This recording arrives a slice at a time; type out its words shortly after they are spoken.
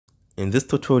In this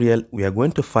tutorial, we are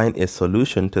going to find a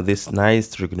solution to this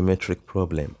nice trigonometric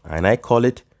problem, and I call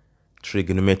it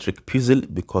trigonometric puzzle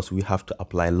because we have to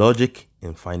apply logic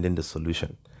in finding the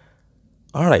solution.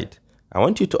 All right, I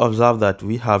want you to observe that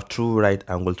we have two right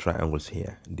angle triangles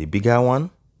here, the bigger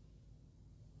one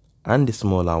and the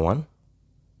smaller one.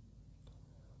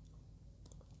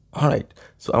 All right,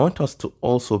 so I want us to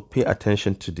also pay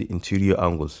attention to the interior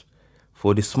angles.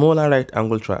 For the smaller right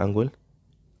angle triangle,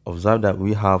 observe that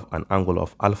we have an angle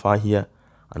of alpha here,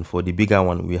 and for the bigger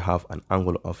one we have an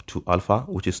angle of 2 alpha,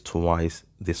 which is twice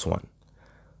this one.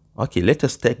 Okay, let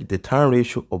us take the tan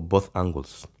ratio of both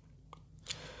angles.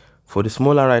 For the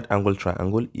smaller right angle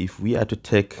triangle, if we are to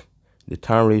take the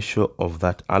tan ratio of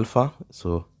that alpha,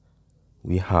 so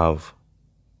we have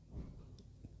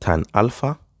tan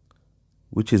alpha,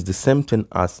 which is the same thing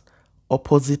as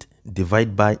opposite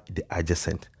divided by the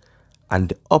adjacent. And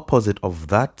the opposite of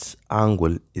that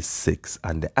angle is 6,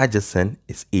 and the adjacent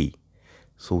is a.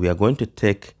 So we are going to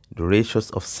take the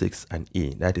ratios of 6 and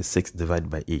a, that is 6 divided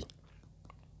by a.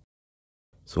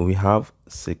 So we have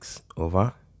 6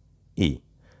 over a.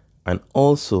 And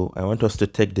also, I want us to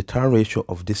take the tan ratio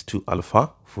of this 2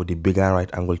 alpha for the bigger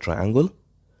right angle triangle.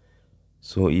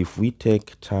 So if we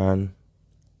take tan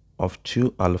of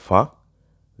 2 alpha,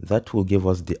 that will give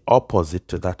us the opposite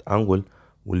to that angle,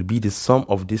 will be the sum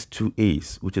of these two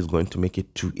a's, which is going to make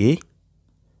it 2a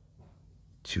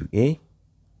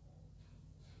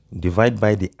divided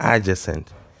by the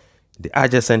adjacent. The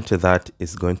adjacent to that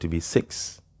is going to be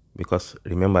 6, because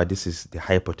remember this is the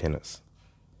hypotenuse.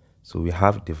 So we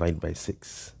have divided by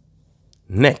 6.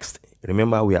 Next,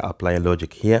 remember we are applying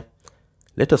logic here.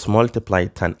 Let us multiply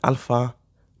tan alpha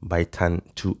by tan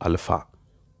 2 alpha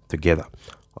together.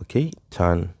 Okay,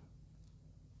 tan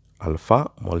alpha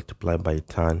multiplied by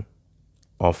tan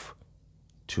of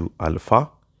 2 alpha.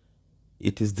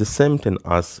 It is the same thing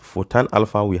as for tan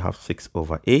alpha we have 6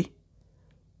 over a.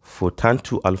 For tan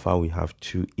 2 alpha we have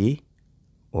 2a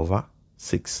over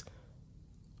 6.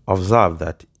 Observe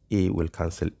that a will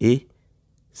cancel a,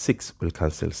 6 will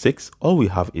cancel 6. All we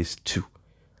have is 2.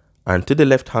 And to the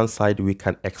left hand side we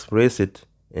can express it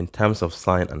in terms of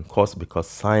sine and cos, because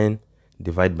sine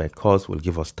divided by cos will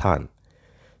give us tan.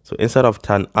 So instead of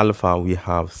tan alpha, we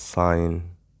have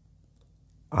sine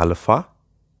alpha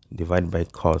divided by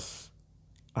cos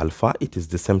alpha. It is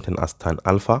the same thing as tan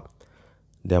alpha.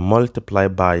 Then multiply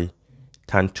by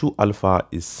tan 2 alpha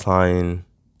is sine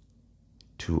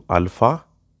 2 alpha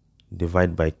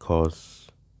divided by cos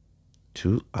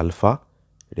 2 alpha.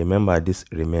 Remember, this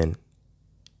remain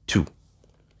 2.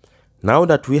 Now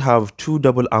that we have two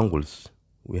double angles,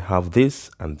 we have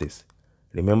this and this.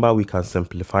 Remember, we can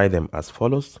simplify them as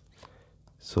follows.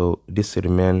 So this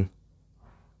remain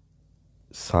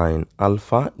sine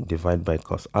alpha divided by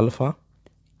cos alpha.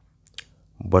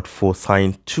 But for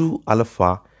sine 2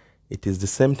 alpha, it is the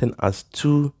same thing as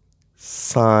 2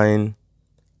 sine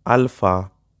alpha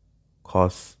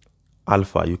cos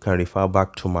alpha. You can refer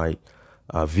back to my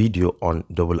video on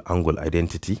double angle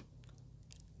identity.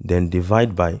 Then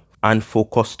divide by, and for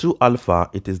cos 2 alpha,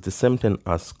 it is the same thing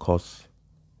as cos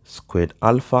squared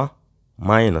alpha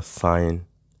minus sine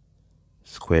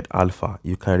squared alpha.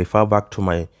 You can refer back to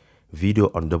my video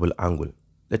on double angle.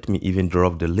 Let me even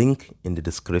drop the link in the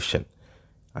description.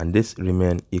 And this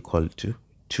remain equal to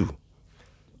 2.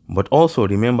 But also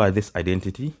remember this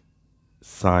identity,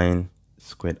 sine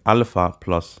squared alpha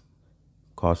plus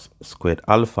cos squared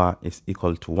alpha is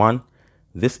equal to 1.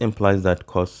 This implies that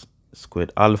cos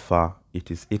squared alpha,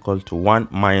 it is equal to 1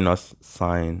 minus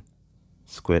sine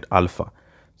squared alpha.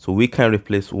 So we can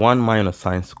replace 1 minus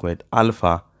sine squared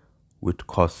alpha with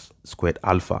cos squared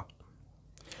alpha.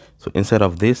 So instead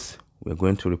of this, we're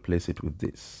going to replace it with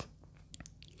this.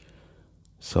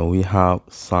 So we have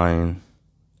sine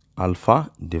alpha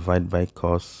divided by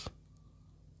cos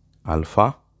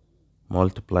alpha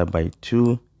multiplied by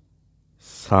 2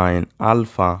 sine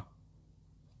alpha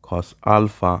cos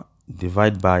alpha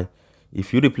divided by,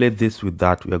 if you replace this with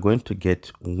that, we are going to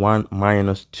get 1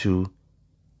 minus 2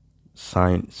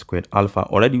 sine squared alpha.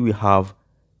 Already we have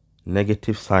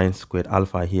negative sine squared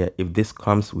alpha here. If this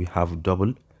comes, we have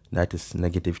double, that is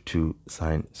negative 2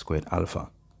 sine squared alpha.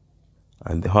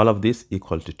 And the whole of this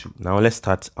equal to 2. Now let's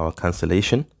start our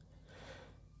cancellation.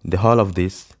 The whole of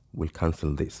this will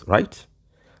cancel this, right?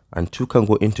 And 2 can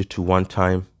go into 2 one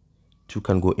time, 2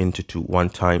 can go into 2 one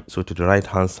time. So to the right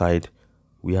hand side,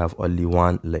 we have only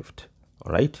 1 left.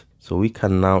 All right, so we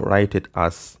can now write it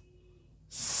as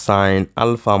sine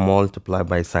alpha multiplied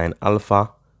by sine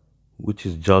alpha, which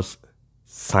is just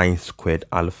sine squared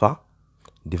alpha,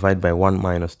 divided by 1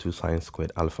 minus 2 sine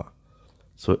squared alpha.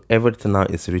 So everything now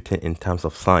is written in terms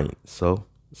of sine. So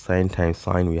sine times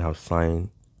sine, we have sine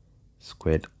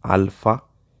squared alpha,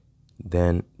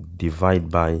 then divide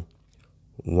by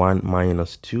 1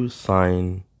 minus 2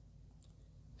 sine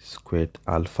squared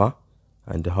alpha,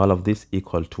 and the whole of this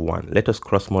equal to 1. Let us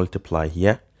cross multiply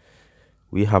here.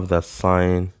 We have that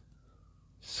sine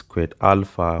squared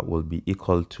alpha will be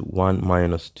equal to 1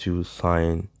 minus 2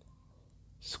 sine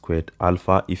squared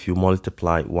alpha. If you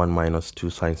multiply 1 minus 2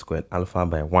 sine squared alpha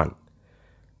by 1,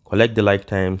 collect the like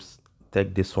terms,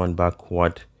 take this one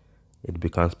backward, it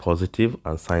becomes positive,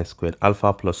 and sine squared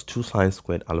alpha plus 2 sine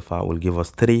squared alpha will give us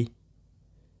 3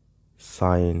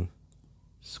 sine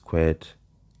squared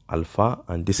alpha,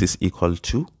 and this is equal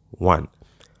to 1.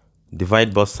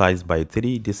 Divide both sides by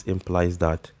 3. This implies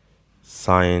that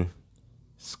sine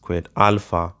squared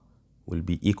alpha will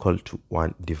be equal to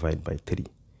 1 divided by 3.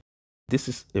 This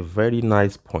is a very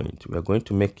nice point. We are going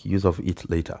to make use of it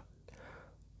later.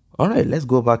 All right, let's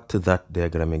go back to that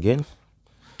diagram again.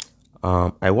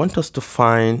 I want us to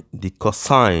find the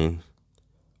cosine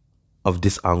of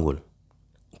this angle.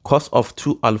 Cos of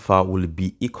 2 alpha will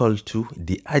be equal to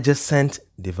the adjacent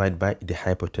divided by the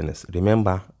hypotenuse.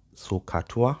 Remember,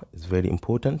 SOHCAHTOA is very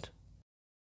important.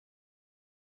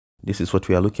 This is what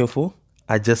we are looking for.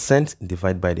 Adjacent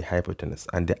divided by the hypotenuse.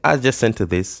 And the adjacent to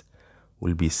this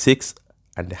will be 6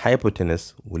 and the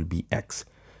hypotenuse will be x.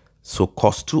 So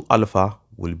cos 2 alpha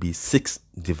will be 6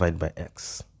 divided by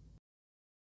x.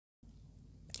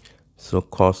 So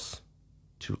cos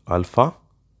 2 alpha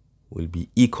will be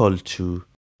equal to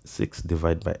 6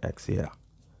 divided by x here.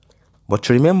 But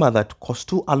remember that cos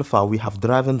 2 alpha, we have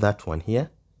driven that one here.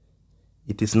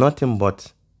 It is nothing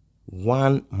but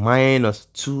 1 minus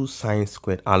 2 sine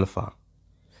squared alpha.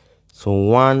 So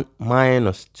 1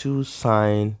 minus 2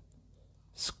 sine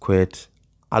squared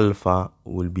alpha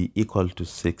will be equal to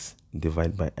 6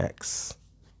 divided by x.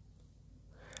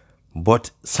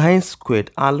 But sine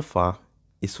squared alpha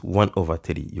is 1 over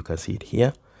 3. You can see it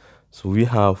here. So we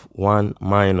have 1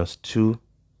 minus 2,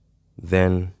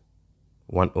 then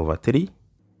 1 over 3.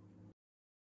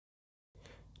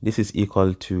 This is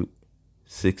equal to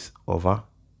 6 over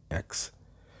x.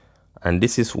 And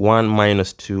this is 1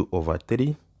 minus 2 over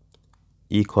 3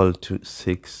 equal to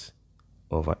 6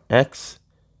 over x.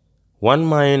 1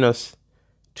 minus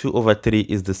 2 over 3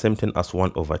 is the same thing as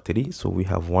 1 over 3. So we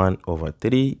have 1 over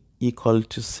 3 equal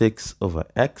to 6 over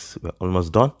x. We're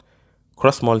almost done.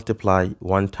 Cross multiply.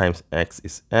 1 times x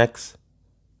is x,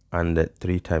 and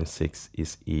 3 times 6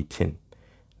 is 18.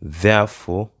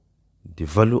 Therefore, the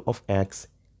value of x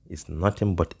is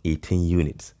nothing but 18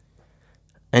 units.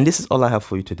 And this is all I have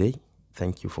for you today.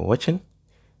 Thank you for watching.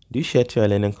 Do share to your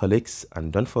learning colleagues,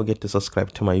 and don't forget to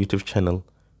subscribe to my YouTube channel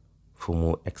for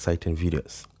more exciting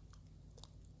videos.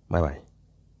 Bye bye.